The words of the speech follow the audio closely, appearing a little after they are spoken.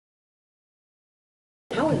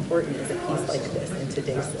important is a piece like this in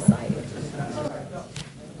today's society?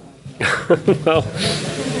 Well,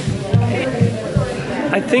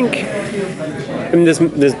 I think, there's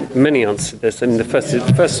many answers to this. The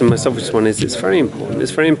first and most obvious one is it's very important.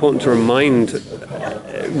 It's very important to remind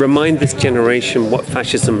this generation what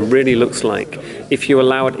fascism really looks like if you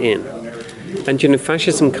allow it in. And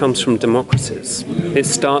fascism comes from democracies. It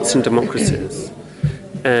starts in democracies.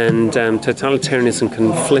 And totalitarianism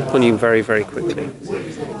can flip on you very, very quickly.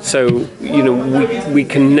 So, we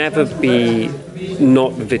can never be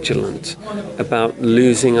not vigilant about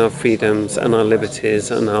losing our freedoms and our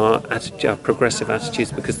liberties and our progressive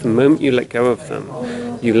attitudes, because the moment you let go of them,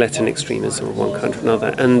 you let in extremism of one country or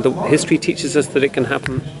another. And the history teaches us that it can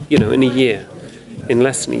happen, in a year, in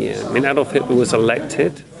less than a year. Adolf Hitler was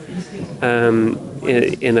elected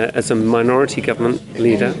as a minority government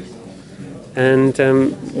leader, and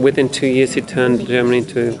within 2 years he turned Germany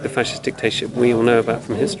into the fascist dictatorship we all know about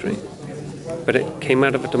from history. But it came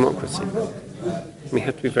out of a democracy. We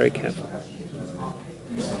have to be very careful.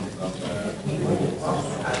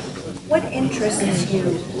 What interests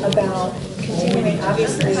you about continuing?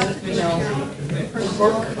 Obviously, the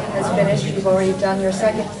book has finished. You've already done your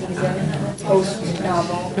second season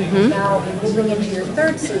post-novel. Mm-hmm. Now, moving into your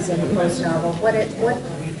third season post-novel, what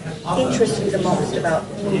interests you the most about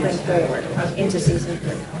moving forward into season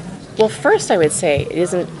 3? Well, first I would say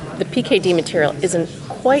the PKD material isn't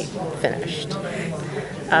quite finished.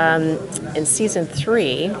 In season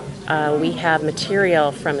 3, we have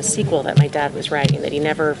material from a sequel that my dad was writing that he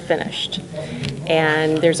never finished.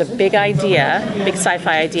 And there's a big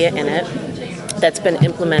sci-fi idea in it that's been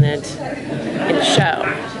implemented in the show.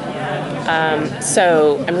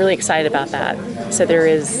 So I'm really excited about that. So there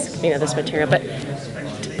is, this material. But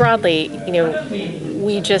broadly, the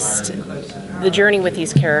journey with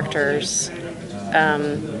these characters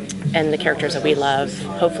and the characters that we love,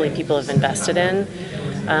 hopefully people have invested in.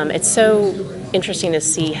 It's so interesting to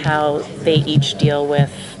see how they each deal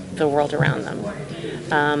with the world around them.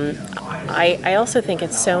 I also think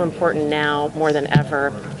it's so important now, more than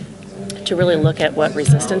ever, to really look at what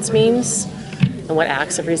resistance means and what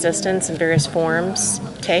acts of resistance in various forms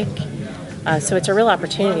take. So it's a real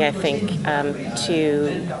opportunity, I think,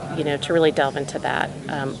 to really delve into that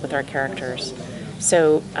with our characters.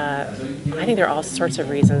 So I think there are all sorts of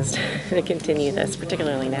reasons to continue this,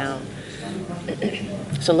 particularly now.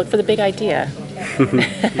 So look for the big idea.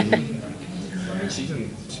 Season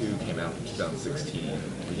 2 came out in 2016.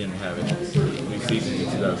 We didn't have a new season in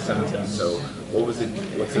 2017. So what's it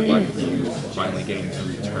like for you finally getting to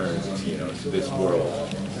return to this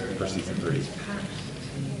world for season 3?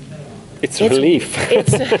 It's a relief.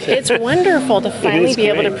 It's wonderful to finally be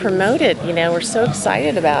able to promote it. We're so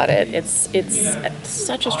excited about it. It's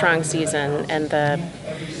such a strong season, and the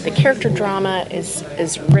character drama is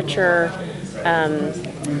richer.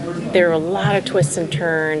 There are a lot of twists and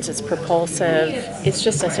turns. It's propulsive. It's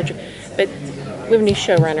just such a. But we have a new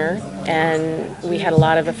showrunner, and we had a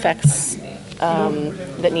lot of effects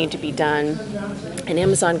that need to be done, and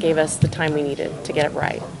Amazon gave us the time we needed to get it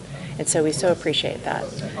right. And so we so appreciate that.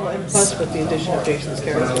 Well, and plus with the addition of Jason's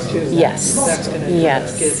character too. Yes. That's going to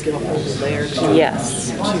give a whole new layer to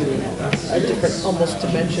a different almost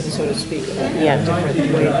dimension, so to speak. A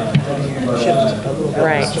different way to shift a little bit of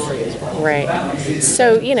the story as well. Right.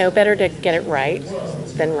 So, better to get it right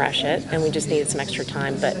than rush it, and we just needed some extra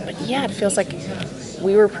time. But yeah, it feels like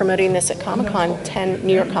we were promoting this at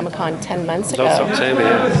New York Comic Con 10 months ago. That's October,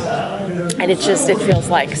 yeah. And it feels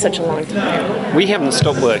like such a long time. We haven't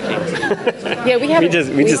stopped working. Yeah, we haven't.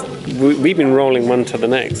 We've been rolling one to the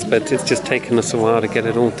next, but it's just taken us a while to get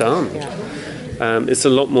it all done. Yeah. It's a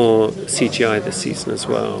lot more CGI this season as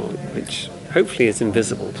well, which hopefully is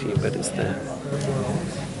invisible to you, but it's there.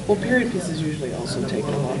 Well, period pieces usually also take a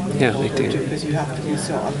lot they do. Because you have to be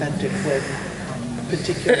so authentic with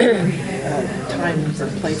particular times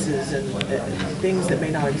and places and things that may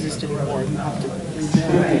not exist anymore. You have to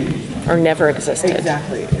rebuild. Or never existed.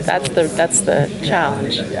 Exactly. That's the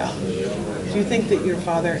challenge. Yeah. Do you think that your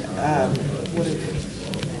father would have?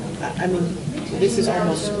 This is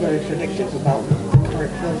almost very predictive about the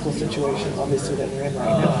current political situation, obviously, that we're in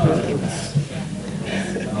right now.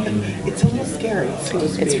 It's almost scary, so to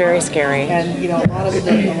speak. It's very scary. And a lot of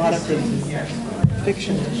the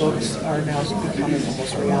fiction books are now becoming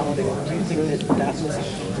almost reality. Do you think that was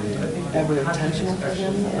ever intentional for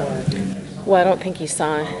him, or? Well, I don't think he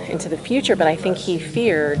saw into the future, but I think he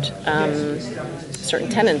feared certain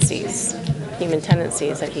human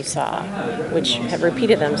tendencies that he saw, which have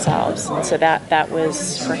repeated themselves. And so that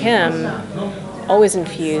was, for him, always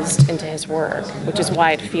infused into his work, which is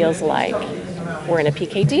why it feels like we're in a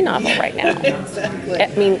PKD novel right now. I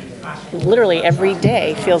mean, literally every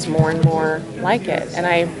day feels more and more like it.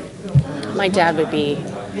 And my dad would be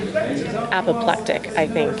apoplectic, I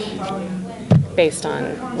think, based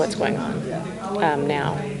on what's going on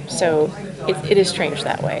now. So it is strange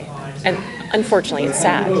that way. And unfortunately, it's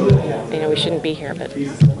sad. You know, we shouldn't be here, but...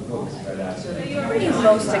 What are you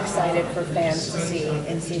most excited for fans to see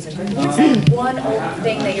in season 3? What's that one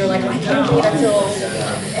thing that you're like, I can't wait until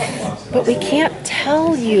X? But we can't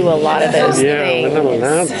tell you a lot of those things. We're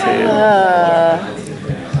not allowed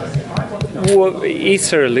to. Well,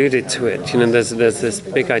 Issa alluded to it. You know, there's this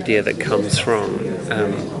big idea that comes from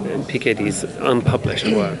PKD's unpublished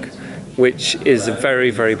work, which is a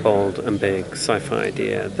very, very bold and big sci-fi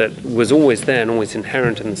idea that was always there and always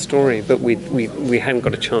inherent in the story, but we hadn't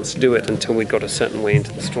got a chance to do it until we got a certain way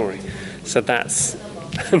into the story. So that's,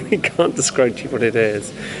 we can't describe to you what it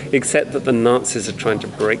is, except that the Nazis are trying to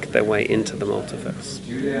break their way into the multiverse.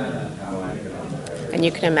 And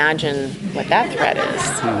you can imagine what that threat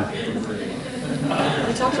is.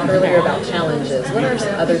 We talked earlier about challenges. What are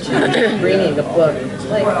some other challenges bringing a book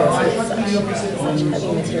like this with such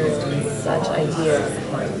heavy material and such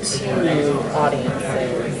ideas to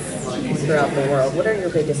audiences throughout the world? What are your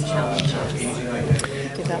biggest challenges?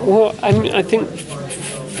 Well, I mean, I think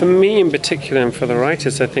for me in particular and for the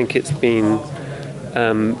writers, I think it's been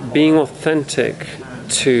being authentic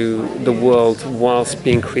to the world whilst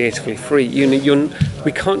being creatively free.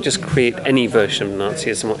 We can't just create any version of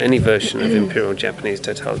Nazism or any version of Imperial Japanese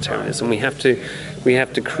totalitarianism. We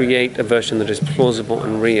have to create a version that is plausible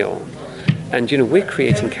and real. And we're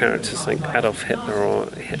creating characters like Adolf Hitler or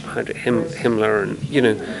Himmler, and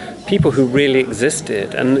people who really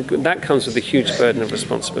existed, and that comes with a huge burden of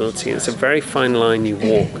responsibility. It's a very fine line you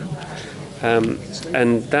walk,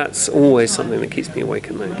 and that's always something that keeps me awake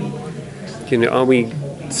at night. Are we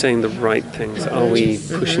saying the right things? Are we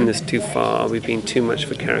pushing this too far? Are we being too much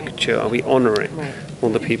of a caricature? Are we honouring all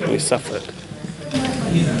the people who suffered?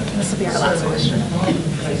 This will be our last question.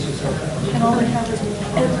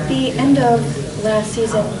 At the end of last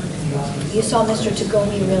season, you saw Mr.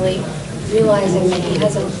 Tagomi really realizing that he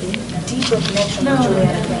has a deeper connection with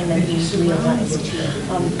Juliana Crane than he realized.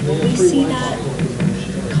 Will we see that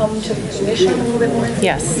come to fruition a little bit more?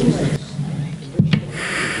 Yes.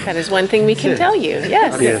 That is one thing we can tell you.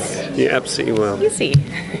 Yes. Yes, you absolutely will. Easy.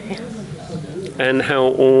 And how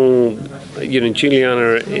all,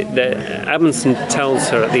 Juliana, Amundsen tells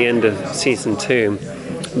her at the end of season 2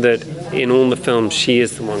 that in all the films she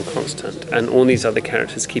is the one constant, and all these other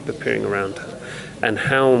characters keep appearing around her. And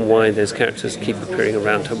how and why those characters keep appearing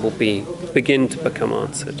around her will begin to become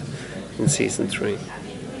answered in season 3.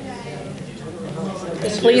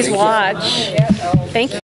 Please watch.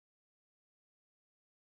 Thank you.